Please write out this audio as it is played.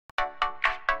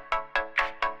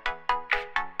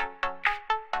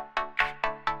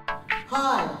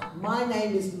my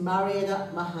name is Marietta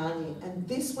Mehanni, and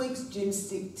this week's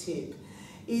Gymstick tip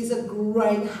is a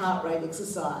great heart rate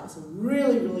exercise. I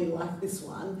really like this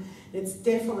one. It's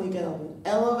definitely going to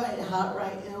elevate heart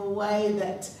rate in a way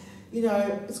that, you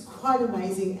know, it's quite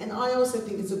amazing, and I also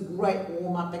think it's a great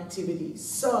warm-up activity.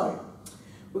 So,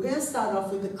 we're going to start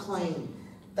off with a clean.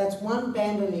 That's one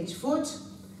band on each foot.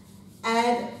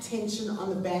 Add tension on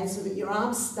the band so that your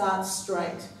arms start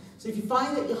straight. So if you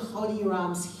find that you're holding your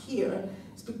arms here,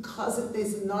 it's because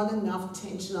there's not enough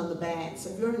tension on the band.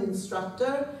 So if you're an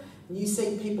instructor and you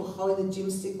see people holding the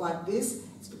gym stick like this,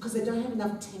 it's because they don't have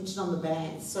enough tension on the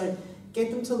band. So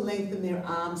get them to lengthen their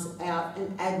arms out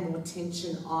and add more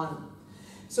tension on.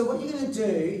 So what you're going to do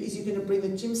is you're going to bring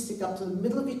the gym stick up to the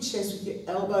middle of your chest with your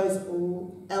elbows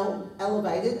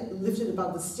elevated, lifted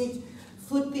above the stick.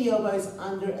 Flip the elbows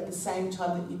under at the same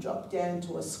time that you drop down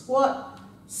into a squat.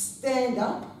 Stand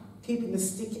up, keeping the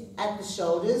stick at the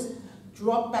shoulders.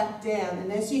 Drop back down,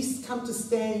 and as you come to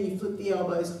stand, you flip the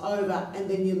elbows over and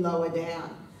then you lower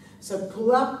down. So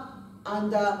pull up,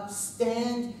 under,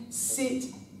 stand, sit,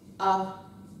 up,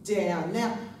 down.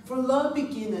 Now, for a lot of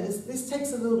beginners, this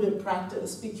takes a little bit of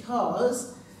practice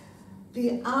because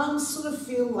the arms sort of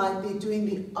feel like they're doing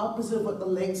the opposite of what the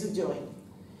legs are doing.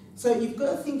 So you've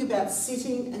got to think about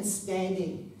sitting and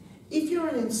standing. If you're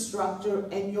an instructor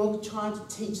and you're trying to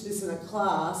teach this in a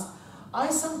class, I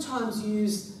sometimes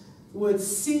use the words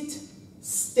sit,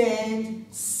 stand,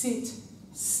 sit,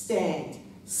 stand.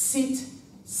 Sit,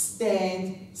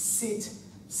 stand, sit,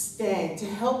 stand, to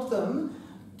help them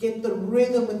get the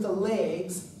rhythm with the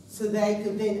legs so they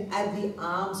can then add the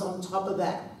arms on top of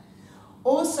that.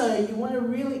 Also, you want to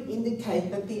really indicate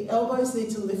that the elbows need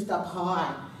to lift up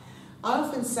high. I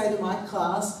often say to my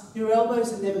class, your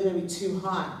elbows are never going to be too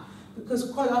high,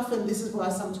 because quite often this is what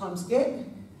I sometimes get.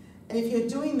 And if you're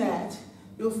doing that,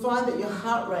 you'll find that your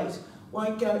heart rate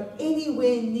won't go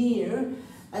anywhere near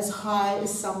as high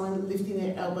as someone lifting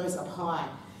their elbows up high.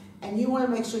 And you want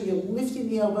to make sure you're lifting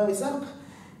the elbows up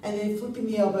and then flipping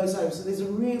the elbows over. So there's a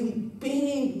really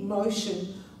big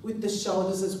motion with the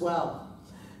shoulders as well.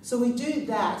 So we do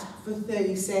that for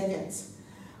 30 seconds.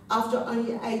 After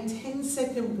only a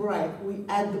 10-second break, we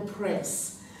add the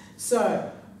press. So,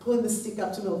 pulling the stick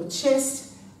up to the middle of the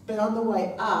chest, but on the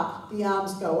way up, the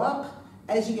arms go up.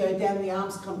 As you go down, the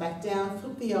arms come back down,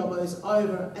 flip the elbows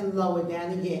over and lower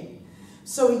down again.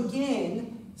 So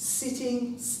again,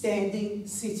 sitting, standing,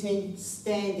 sitting,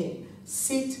 standing.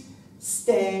 Sit,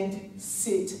 stand,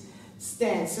 sit,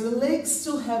 stand. So the legs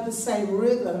still have the same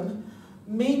rhythm.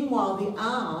 Meanwhile, the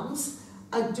arms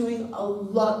are doing a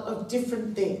lot of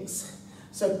different things.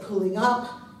 So pulling up,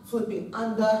 flipping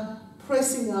under,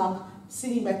 pressing up,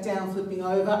 sitting back down, flipping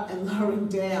over, and lowering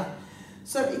down.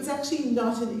 So it's actually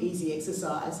not an easy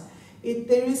exercise.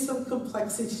 There is some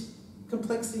complexity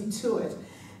to it,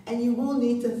 and you will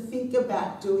need to think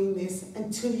about doing this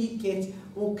until you get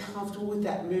more comfortable with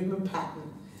that movement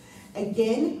pattern.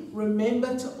 Again,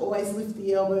 remember to always lift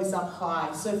the elbows up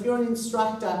high. So if you're an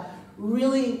instructor,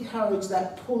 really encourage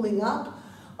that pulling up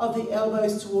of the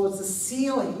elbows towards the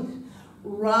ceiling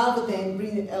rather than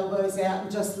bringing the elbows out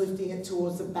and just lifting it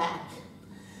towards the back.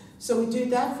 So we do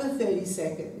that for 30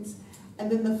 seconds,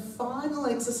 and then the final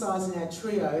exercise in our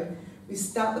trio, we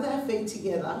start with our feet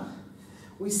together,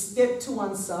 we step to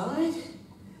one side,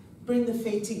 bring the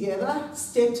feet together,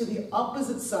 step to the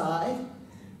opposite side,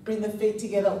 bring the feet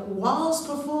together whilst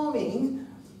performing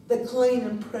the clean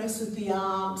and press with the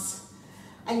arms.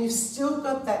 And you've still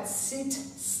got that sit,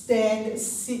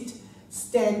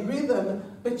 stand rhythm,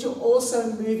 but you're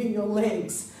also moving your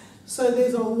legs. So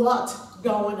there's a lot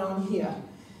going on here.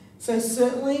 So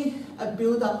certainly a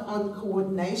build up on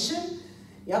coordination,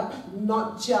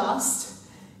 not just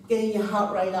getting your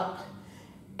heart rate up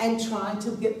and trying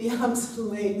to get the arms and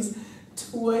legs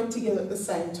to work together at the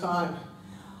same time.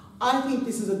 I think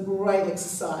this is a great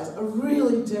exercise, I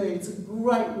really do. It's a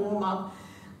great warm up.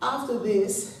 After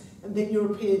this, and then you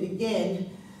repeat it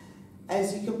again,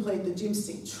 as you complete the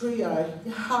Gymstick trio,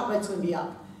 your heart rate's going to be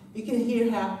up. You can hear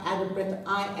how out of breath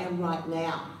I am right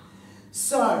now.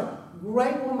 So,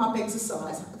 great warm-up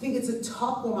exercise. I think it's a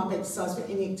top warm-up exercise for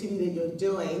any activity that you're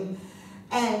doing,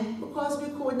 and requires a bit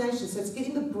of coordination. So it's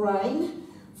getting the brain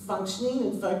functioning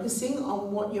and focusing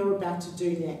on what you're about to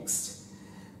do next.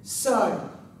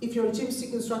 So, if you're a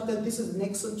Gymstick instructor, this is an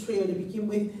excellent trio to begin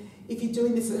with. If you're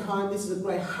doing this at home, this is a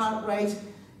great heart rate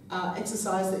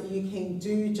exercise that you can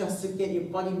do just to get your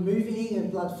body moving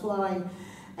and blood flowing.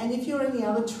 And if you're any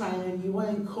other trainer and you want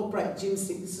to incorporate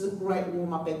Gymstick, this is a great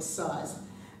warm-up exercise.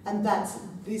 And that's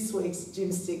this week's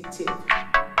Gymstick tip.